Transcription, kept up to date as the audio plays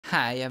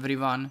Hi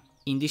everyone!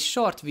 In this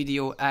short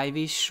video I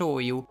will show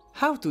you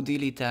how to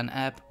delete an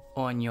app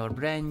on your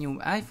brand new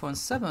iPhone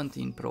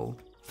 17 Pro.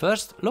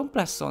 First, long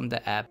press on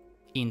the app.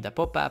 In the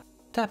pop-up,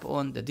 tap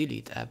on the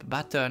Delete App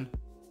button,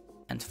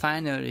 and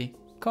finally,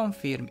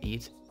 confirm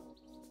it.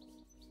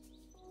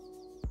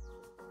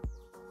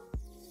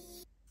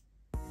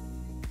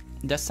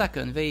 The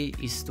second way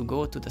is to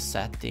go to the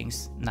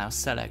settings. Now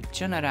select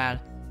General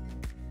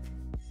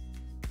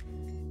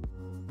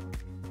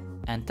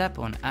and tap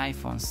on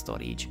iPhone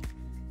Storage.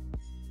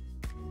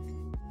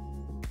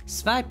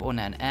 Swipe on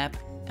an app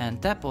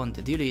and tap on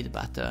the Delete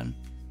button.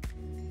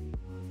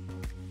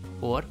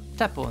 Or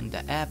tap on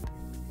the app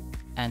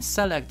and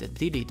select the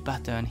Delete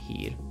button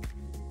here.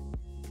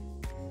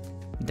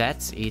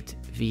 That's it,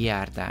 we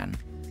are done.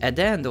 At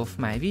the end of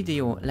my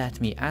video, let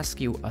me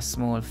ask you a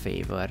small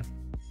favor.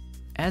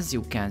 As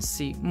you can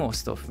see,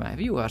 most of my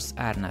viewers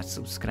are not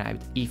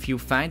subscribed. If you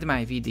find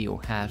my video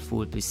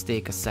helpful, please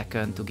take a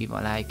second to give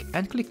a like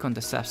and click on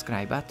the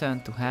subscribe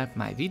button to help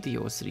my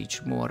videos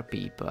reach more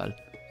people.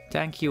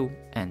 Thank you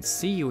and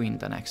see you in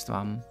the next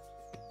one.